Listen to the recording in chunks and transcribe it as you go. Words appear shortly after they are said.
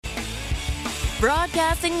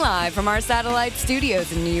Broadcasting live from our satellite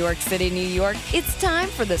studios in New York City, New York, it's time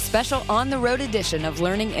for the special on-the-road edition of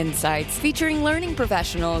Learning Insights, featuring learning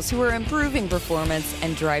professionals who are improving performance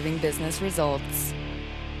and driving business results.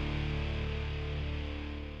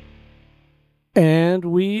 And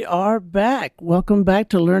we are back. Welcome back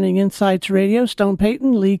to Learning Insights Radio. Stone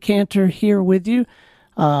Payton, Lee Cantor here with you.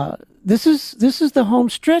 This is the home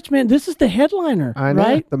stretch, man. This is the headliner, I know,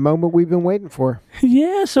 right? the moment we've been waiting for.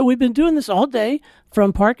 Yeah, so we've been doing this all day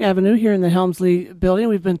from Park Avenue here in the Helmsley building.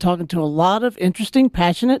 We've been talking to a lot of interesting,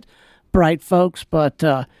 passionate, bright folks. But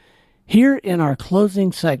here in our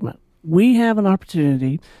closing segment, we have an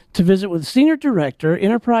opportunity to visit with Senior Director,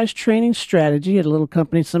 Enterprise Training Strategy at a little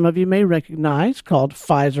company some of you may recognize called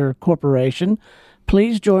Pfizer Corporation.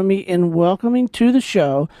 Please join me in welcoming to the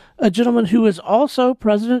show a gentleman who is also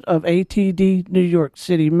president of ATD New York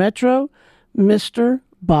City Metro, Mr.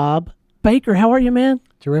 Bob Baker. How are you, man?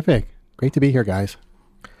 Terrific. Great to be here, guys.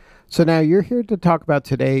 So now you're here to talk about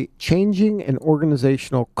today changing an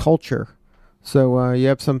organizational culture. So you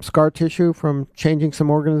have some scar tissue from changing some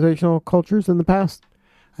organizational cultures in the past?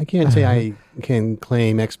 I can't say I can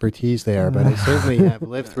claim expertise there, but I certainly have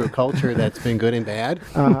lived through a culture that's been good and bad.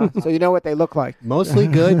 So you know what they look like. Mostly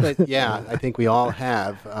good, but yeah, I think we all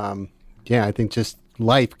have. I think just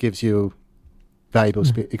life gives you valuable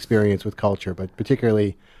experience with culture, but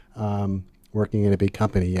particularly working in a big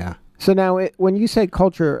company, yeah. So now when you say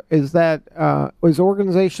culture, is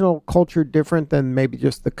organizational culture different than maybe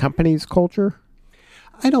just the company's culture?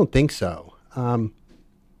 I don't think so.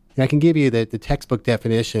 I can give you the textbook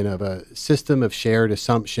definition of a system of shared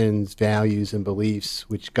assumptions, values, and beliefs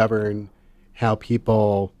which govern how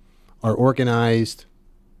people are organized,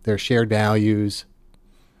 their shared values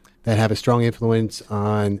that have a strong influence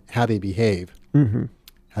on how they behave,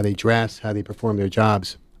 how they dress, how they perform their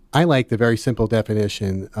jobs. I like the very simple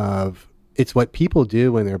definition of it's what people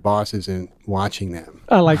do when their boss isn't watching them.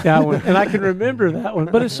 I like that one, and I can remember that one.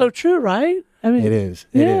 But it's so true, right? I mean, it is.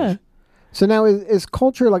 It is. So now is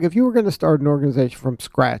culture, like if you were going to start an organization from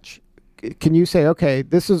scratch, can you say, okay,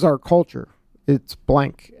 this is our culture, it's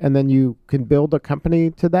blank, and then you can build a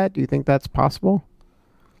company to that? Do you think that's possible?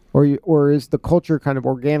 Or is the culture kind of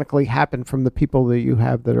organically happen from the people that you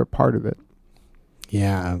have that are part of it?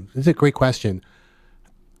 Yeah, that's a great question.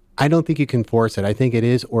 I don't think you can force it. I think it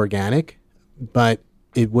is organic, but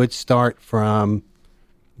it would start from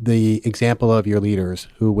the example of your leaders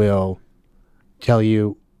who will tell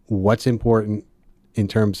you what's important in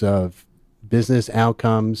terms of business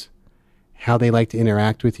outcomes, how they like to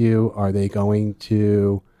interact with you. Are they going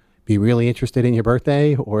to be really interested in your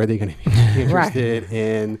birthday, or are they going to be interested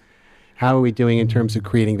in how are we doing in terms of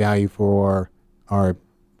creating value for our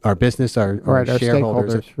business, our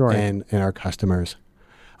shareholders, and our customers?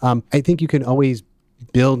 I think you can always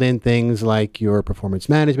build in things like your performance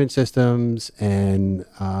management systems and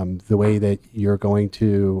the way that you're going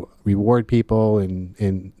to reward people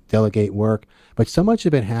and delegate work. But so much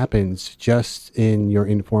of it happens just in your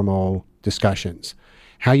informal discussions.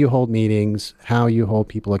 How you hold meetings, how you hold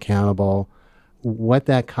people accountable, what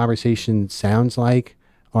that conversation sounds like.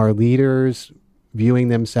 Are leaders viewing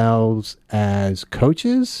themselves as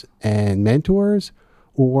coaches and mentors,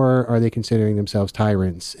 or are they considering themselves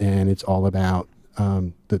tyrants and it's all about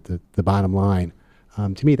the bottom line?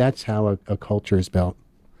 To me, that's how a culture is built.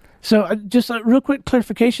 So just a real quick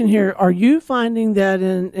clarification here. Are you finding that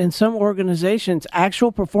in some organizations,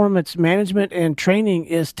 actual performance management and training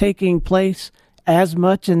is taking place as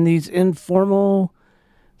much in these informal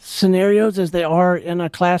scenarios as they are in a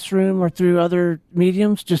classroom or through other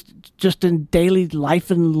mediums, just in daily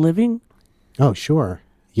life and living? Oh, sure.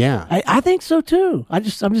 Yeah. I think so too. I'm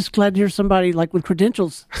just glad to hear somebody like with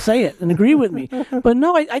credentials say it and agree with me. But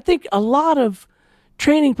no, I think a lot of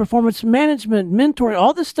training, performance management, mentoring,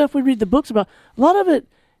 all this stuff we read the books about, a lot of it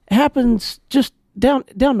happens just down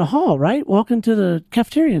the hall, right? Walking to the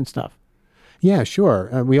cafeteria and stuff. Yeah,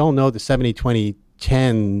 sure. We all know the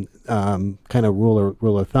 70-20-10 kind of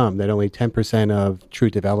rule of thumb, that only 10% of true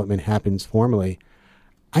development happens formally.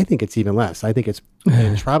 I think it's even less. I think it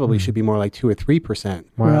probably should be more like 2 or 3%.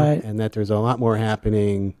 Wow. Right. And that there's a lot more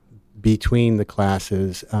happening between the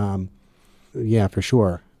classes. Yeah, for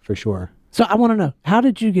sure. So I want to know, how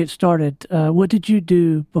did you get started? What did you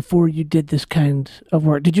do before you did this kind of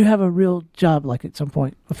work? Did you have a real job like at some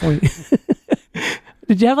point before you...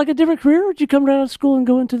 Did you have like a different career, or did you come right out of school and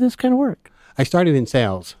go into this kind of work? I started in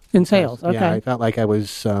sales. In sales, okay. Yeah, I felt like I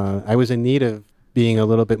was in need of being a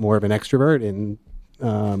little bit more of an extrovert and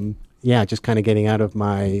just kind of getting out of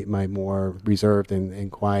my more reserved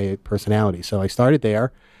and quiet personality. So I started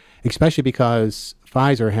there, especially because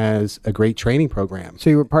Pfizer has a great training program. So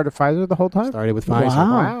you were part of Pfizer the whole time? Started with Pfizer.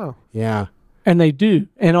 Wow. Yeah. And they do,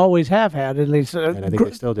 and always have had, at least And I think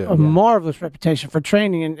they still do. a marvelous reputation for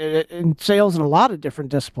training and sales in a lot of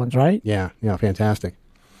different disciplines, right? Yeah, fantastic.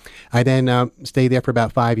 I then stayed there for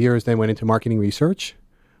about 5 years, then went into marketing research,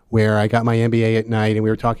 where I got my MBA at night, and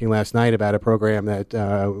we were talking last night about a program that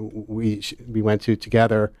we went to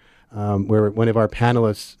together, where one of our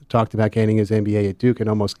panelists talked about getting his MBA at Duke and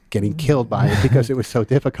almost getting killed by it because it was so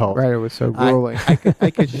difficult. Right, it was so grueling. I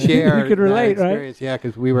could share You could relate, that right? experience, yeah,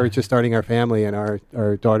 because we were just starting our family, and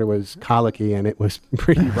our daughter was colicky, and it was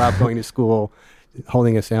pretty rough going to school,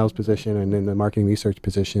 holding a sales position and then the marketing research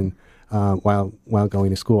position while going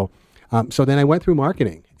to school. So then I went through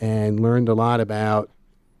marketing and learned a lot about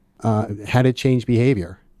how to change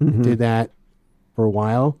behavior. Did that for a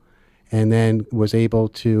while, and then was able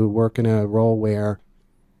to work in a role where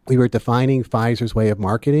we were defining Pfizer's way of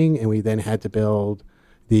marketing, and we then had to build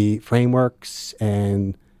the frameworks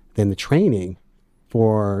and then the training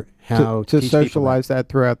for how to teach people socialize that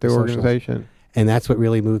throughout the Social. organization. And that's what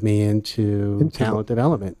really moved me into talent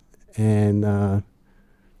development, and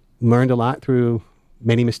learned a lot through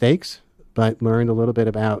many mistakes, but learned a lot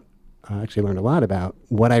about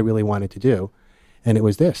what I really wanted to do. And it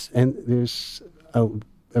was this. And there's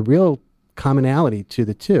a real commonality to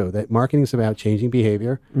the two, that marketing is about changing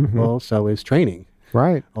behavior. Well, so is training.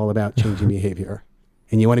 Right. All about changing behavior.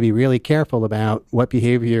 And you want to be really careful about what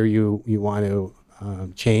behavior you want to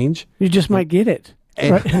change. You just might get it.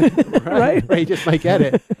 Right. You just might get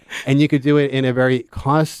it. And you could do it in a very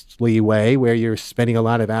costly way where you're spending a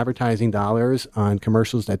lot of advertising dollars on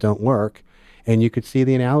commercials that don't work. And you could see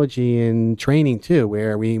the analogy in training too,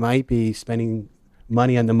 where we might be spending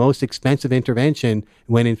money on the most expensive intervention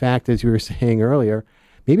when in fact, as you were saying earlier,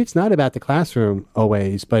 maybe it's not about the classroom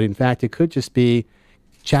always, but in fact, it could just be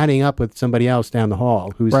chatting up with somebody else down the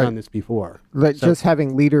hall who's done this before. Like just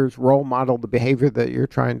having leaders role model the behavior that you're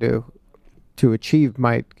trying to achieve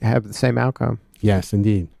might have the same outcome. Yes,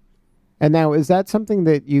 indeed. And now, is that something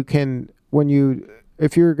that you can,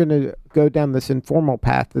 if you're going to go down this informal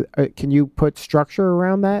path, can you put structure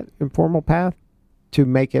around that informal path to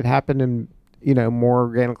make it happen in, more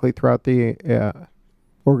organically throughout the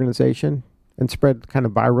organization and spread kind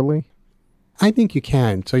of virally? I think you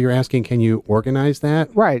can. So you're asking, can you organize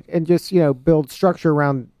that? Right. And just, build structure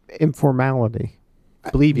around informality.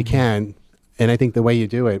 I believe you can. And I think the way you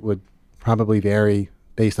do it would probably vary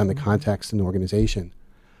based on the context and the organization.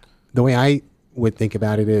 The way I would think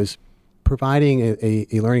about it is providing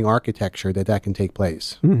a learning architecture that can take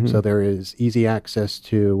place. So there is easy access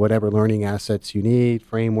to whatever learning assets you need,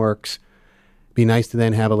 frameworks. Be nice to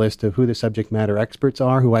then have a list of who the subject matter experts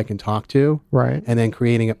are, who I can talk to. Right. And then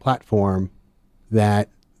creating a platform that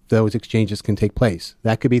those exchanges can take place.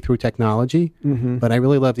 That could be through technology, but I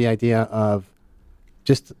really love the idea of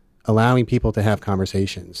just allowing people to have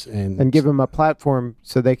conversations and give them a platform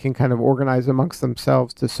so they can kind of organize amongst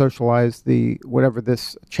themselves to socialize whatever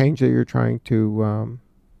this change that you're trying to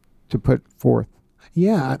put forth.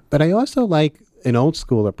 Yeah, but I also like an old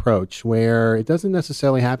school approach where it doesn't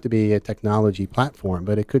necessarily have to be a technology platform,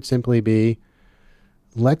 but it could simply be,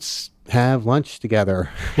 let's have lunch together.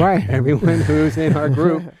 Right. Everyone who's in our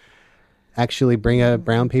group actually bring a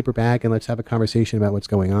brown paper bag and let's have a conversation about what's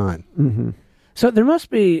going on. So there must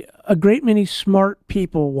be a great many smart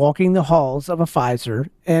people walking the halls of a Pfizer,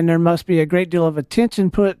 and there must be a great deal of attention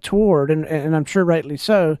put toward, and I'm sure rightly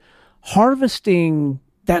so, harvesting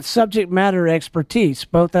that subject matter expertise,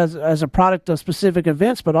 both as a product of specific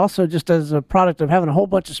events, but also just as a product of having a whole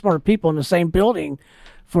bunch of smart people in the same building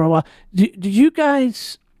for a while. Do you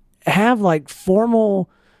guys have like formal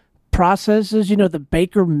processes, the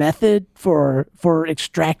Baker method for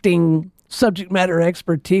extracting subject matter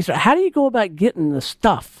expertise? Or how do you go about getting the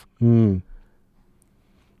stuff? I've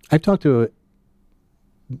talked to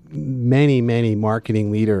many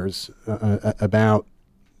marketing leaders about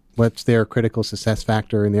what's their critical success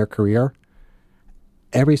factor in their career.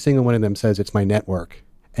 Every single one of them says it's my network.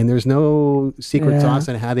 And there's no secret sauce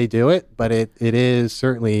in how they do it, but it is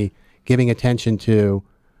certainly giving attention to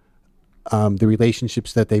the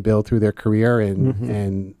relationships that they build through their career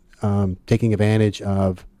and taking advantage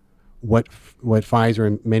of what Pfizer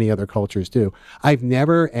and many other cultures do. I've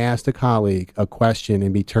never asked a colleague a question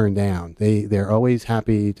and be turned down. They're always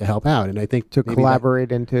happy to help out, and I think to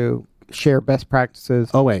collaborate and to share best practices.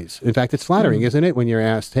 Always. In fact, it's flattering, isn't it, when you're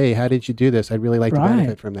asked, "Hey, how did you do this? I'd really like to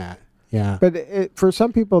benefit from that." Yeah. But for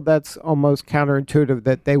some people, that's almost counterintuitive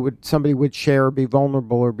that somebody would share or be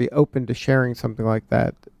vulnerable or be open to sharing something like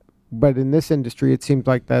that. But in this industry, it seems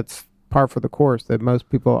like that's par for the course, that most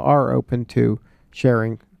people are open to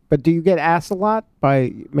sharing But do you get asked a lot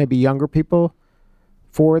by maybe younger people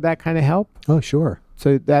for that kind of help? Oh, sure.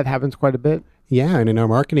 So that happens quite a bit? Yeah, and in our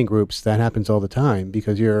marketing groups, that happens all the time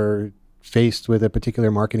because you're faced with a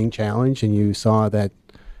particular marketing challenge and you saw that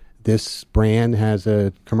this brand has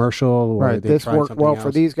a commercial or Right. they This tried worked something well for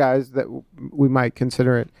else. these guys that we might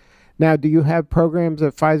consider it. Now, do you have programs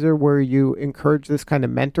at Pfizer where you encourage this kind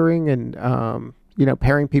of mentoring and,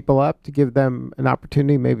 pairing people up to give them an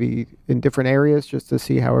opportunity maybe in different areas just to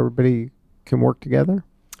see how everybody can work together?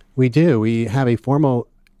 We do. We have a formal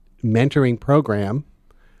mentoring program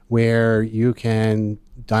where you can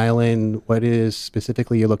dial in what is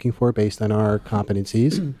specifically you're looking for based on our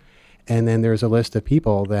competencies. And then there's a list of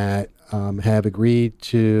people that have agreed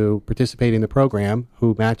to participate in the program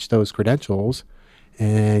who match those credentials.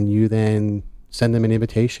 And you then send them an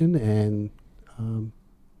invitation and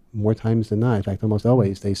more times than not, in fact, almost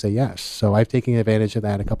always, they say yes. So I've taken advantage of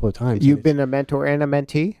that a couple of times. You've been a mentor and a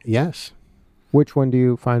mentee? Yes. Which one do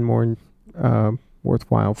you find more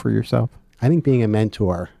worthwhile for yourself? I think being a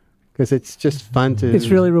mentor, because it's just fun to... It's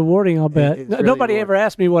really rewarding, I'll bet. It's really Nobody ever rewarding.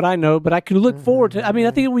 asked me what I know, but I can look forward to. I mean,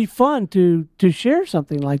 I think it would be fun to share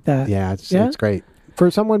something like that. Yeah, it's great.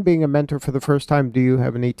 For someone being a mentor for the first time, do you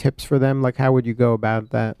have any tips for them? Like, how would you go about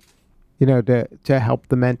that, to help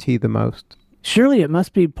the mentee the most? Surely it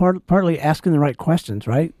must be partly asking the right questions,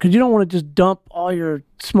 right? Because you don't want to just dump all your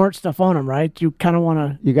smart stuff on them, right? You kind of want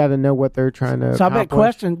to... You got to know what they're trying to So I bet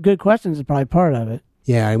accomplish. good questions is probably part of it.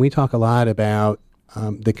 Yeah, and we talk a lot about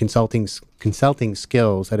the consulting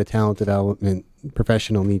skills that a talent development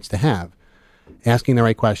professional needs to have. Asking the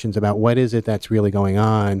right questions about what is it that's really going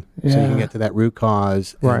on so you Yeah. can get to that root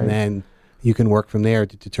cause, Right. and then you can work from there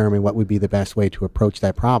to determine what would be the best way to approach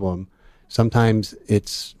that problem. Sometimes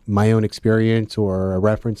it's my own experience or a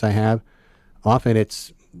reference I have. Often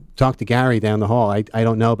it's talk to Gary down the hall. I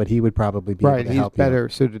don't know, but he would probably be Right, able to he's help better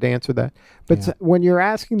suited to answer that. But Yeah. when you're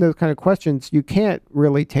asking those kind of questions, you can't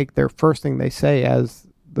really take their first thing they say as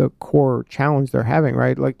the core challenge they're having,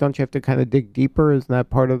 right? Like, don't you have to kind of dig deeper? Isn't that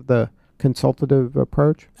part of the consultative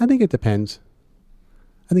approach? I think it depends.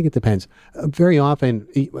 Very often,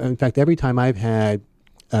 in fact, every time I've had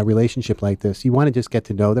a relationship like this, you want to just get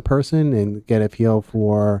to know the person and get a feel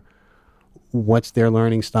for what's their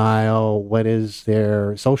learning style, what is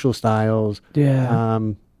their social styles, Yeah.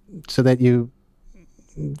 so that you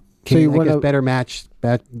can you wanna- better match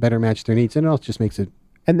their needs, and it also just makes it.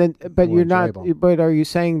 And then, but More you're not. enjoyable. But are you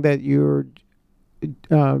saying that you're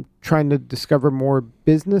trying to discover more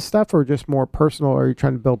business stuff, or just more personal? Are you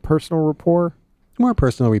trying to build personal rapport? More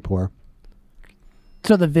personal rapport.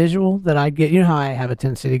 So the visual that I get, you know how I have a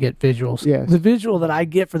tendency to get visuals. Yes. The visual that I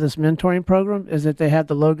get for this mentoring program is that they have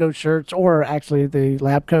the logo shirts, or actually the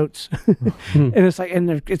lab coats, and it's like,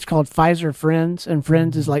 it's called Pfizer Friends, and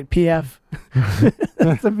Friends is like PF.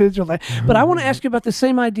 That's the visual. But I want to ask you about the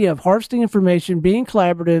same idea of harvesting information, being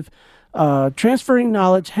collaborative, transferring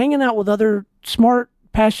knowledge, hanging out with other smart,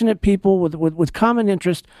 passionate people with common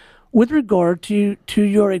interest, with regard to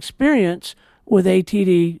your experience with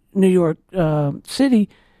ATD New York City,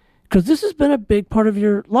 because this has been a big part of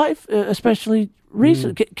your life, especially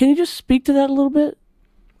recent. Can you just speak to that a little bit?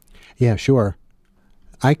 Yeah, sure.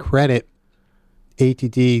 I credit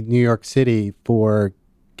ATD New York City for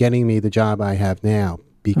getting me the job I have now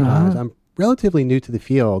because I'm relatively new to the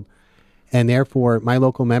field, and therefore my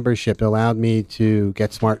local membership allowed me to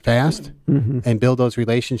get smart fast and build those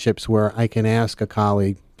relationships where I can ask a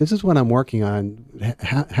colleague, this is what I'm working on.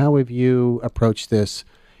 How have you approached this,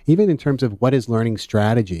 even in terms of what is learning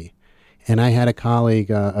strategy? And I had a colleague,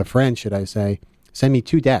 a friend, should I say, send me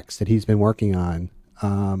 2 decks that he's been working on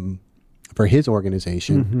for his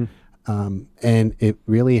organization. And it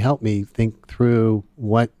really helped me think through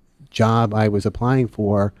what job I was applying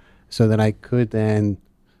for so that I could then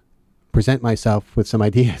present myself with some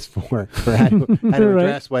ideas for how to Right.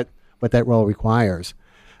 address what that role requires.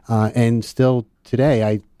 And still today,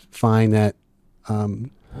 I find that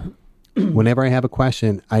whenever I have a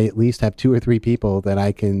question, I at least have 2 or 3 people that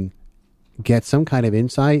I can get some kind of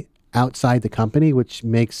insight outside the company, which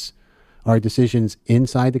makes our decisions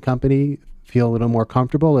inside the company feel a little more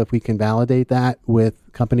comfortable if we can validate that with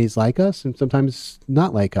companies like us and sometimes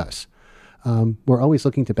not like us. We're always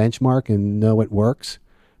looking to benchmark and know what works.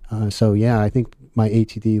 So yeah, I think my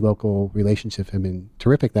ATD local relationships have been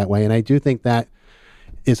terrific that way. And I do think that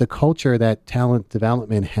is a culture that talent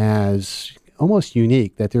development has almost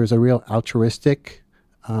unique, that there's a real altruistic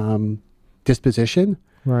disposition.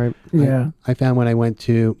 Right. Yeah. I found when I went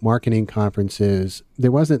to marketing conferences,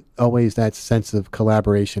 there wasn't always that sense of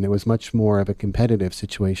collaboration. It was much more of a competitive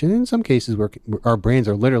situation. In some cases, our brands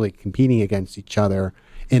are literally competing against each other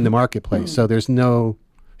in the marketplace. So there's no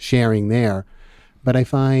sharing there. But I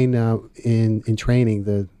find in training,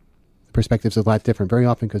 the perspective's a lot different very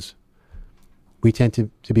often because we tend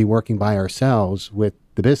to be working by ourselves with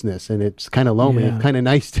the business, and it's kind of lonely. Yeah. It's kind of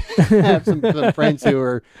nice to have some friends who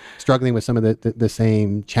are struggling with some of the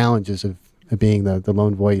same challenges of being the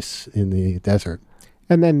lone voice in the desert.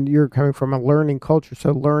 And then you're coming from a learning culture,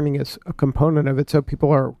 so learning is a component of it. So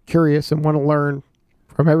people are curious and want to learn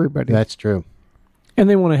from everybody. That's true. And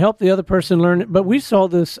they want to help the other person learn it. But we saw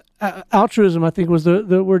this altruism, I think was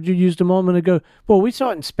the word you used a moment ago. Well, we saw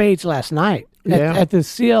it in spades last night at the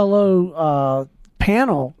CLO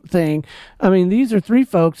panel thing. I mean, these are three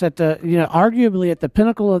folks at the, arguably at the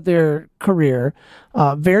pinnacle of their career,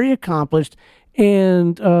 very accomplished.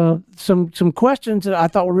 And some questions that I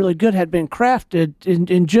thought were really good had been crafted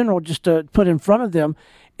in general just to put in front of them.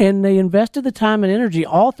 And they invested the time and energy,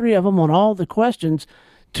 all three of them, on all the questions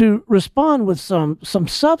to respond with some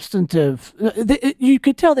substantive. You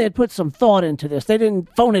could tell they had put some thought into this. They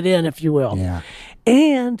didn't phone it in, if you will. Yeah.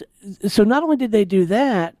 And so not only did they do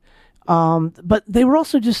that, but they were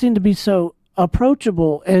also just seemed to be so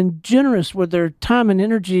approachable and generous with their time and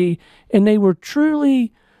energy. And they were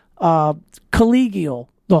truly collegial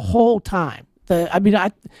the whole time. You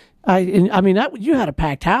had a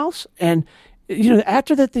packed house, and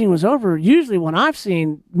after that thing was over, usually when I've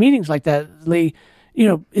seen meetings like that, Lee,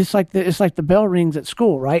 it's like the bell rings at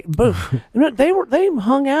school, right? Boom. They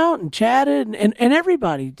hung out and chatted, and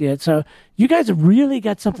everybody did. So you guys have really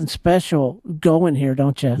got something special going here,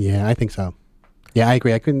 don't you? Yeah, I think so. Yeah, I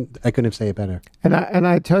agree. I couldn't have said it better. And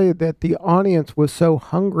I tell you that the audience was so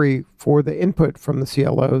hungry for the input from the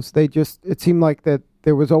CLOs. It seemed like that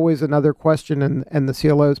there was always another question, and the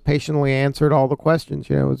CLOs patiently answered all the questions.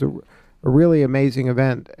 It was a really amazing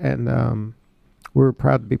event, and we're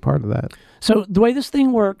proud to be part of that. So the way this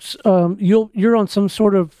thing works, you're on some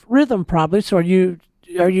sort of rhythm probably. So are you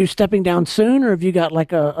stepping down soon, or have you got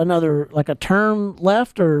like a term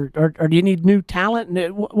left, or do you need new talent?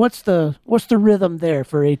 What's the rhythm there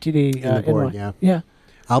for ATD? In the board, yeah.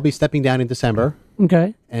 I'll be stepping down in December.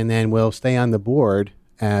 Okay. And then we'll stay on the board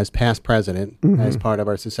as past president as part of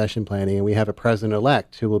our succession planning, and we have a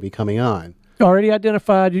president-elect who will be coming on. Already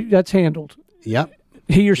identified. That's handled. Yep.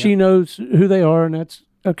 He or she knows who they are, and that's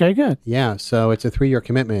okay. Good. Yeah. So it's a 3-year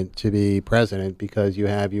commitment to be president because you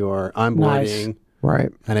have your onboarding. Nice.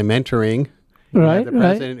 Right. And a mentoring. You have the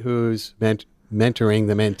president who's mentoring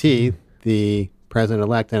the mentee, the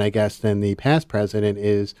president-elect, and I guess then the past president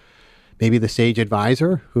is maybe the sage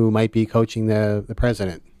advisor who might be coaching the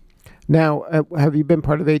president. Now, have you been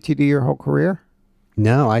part of ATD your whole career?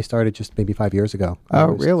 No, I started just maybe 5 years ago. Oh, I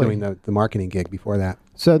was really? doing the marketing gig before that.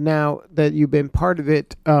 So now that you've been part of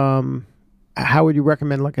it, how would you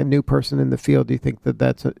recommend like a new person in the field? Do you think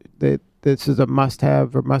that this is a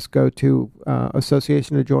must-have or must-go-to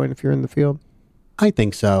association to join if you're in the field? I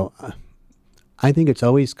think so. I think it's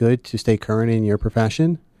always good to stay current in your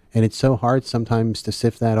profession, and it's so hard sometimes to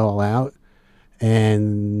sift that all out.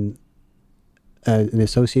 And an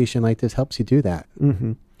association like this helps you do that.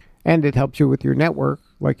 Mm-hmm. And it helps you with your network,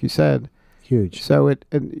 like you said. Huge. So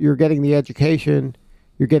you're getting the education,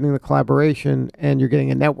 you're getting the collaboration, and you're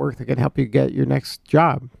getting a network that can help you get your next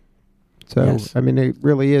job. So, yes. I mean, it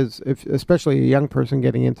really is, especially a young person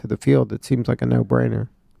getting into the field, it seems like a no-brainer.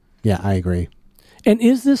 Yeah, I agree. And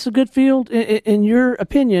is this a good field, in your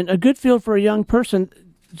opinion, a good field for a young person?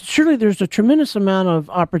 Surely there's a tremendous amount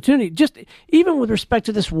of opportunity, just even with respect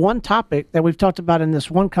to this one topic that we've talked about in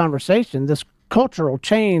this one conversation, this cultural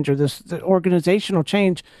change or this organizational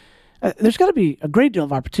change. There's got to be a great deal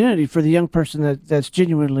of opportunity for the young person that's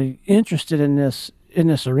genuinely interested in this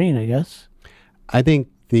arena, yes? I think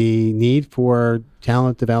the need for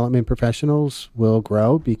talent development professionals will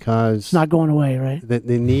grow because... It's not going away, right? The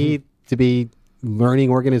need to be learning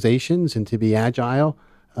organizations and to be agile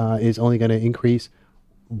is only going to increase.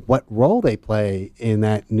 What role they play in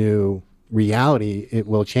that new reality, it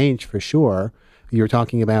will change for sure. You're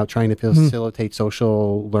talking about trying to facilitate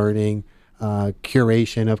social learning,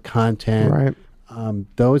 curation of content. Right.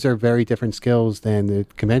 Those are very different skills than the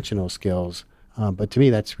conventional skills. But to me,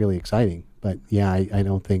 that's really exciting. But yeah, I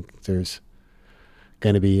don't think there's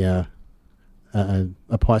going to be a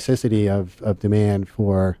paucity of demand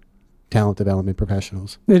for talent development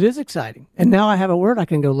professionals. It is exciting. And now I have a word I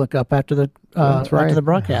can go look up after the after the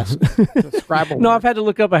broadcast. The Scrabble No, word. I've had to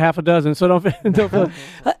look up a half a dozen, so don't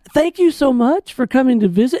thank you so much for coming to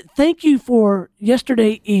visit. Thank you for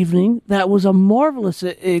yesterday evening. That was a marvelous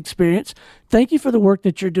experience. Thank you for the work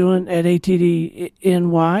that you're doing at ATD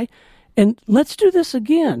NY. And let's do this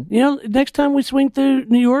again. Next time we swing through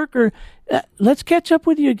New York, or let's catch up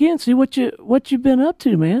with you again. See what you've been up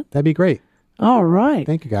to, man. That'd be great. All right.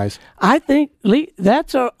 Thank you, guys. I think, Lee,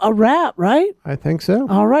 that's a wrap, right? I think so.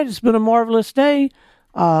 All right. It's been a marvelous day.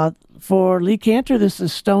 For Lee Cantor, this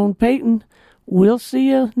is Stone Payton. We'll see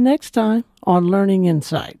you next time on Learning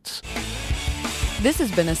Insights. This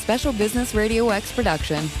has been a Special Business Radio X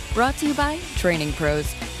production brought to you by Training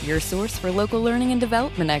Pros, your source for local learning and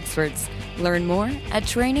development experts. Learn more at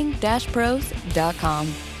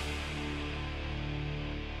training-pros.com.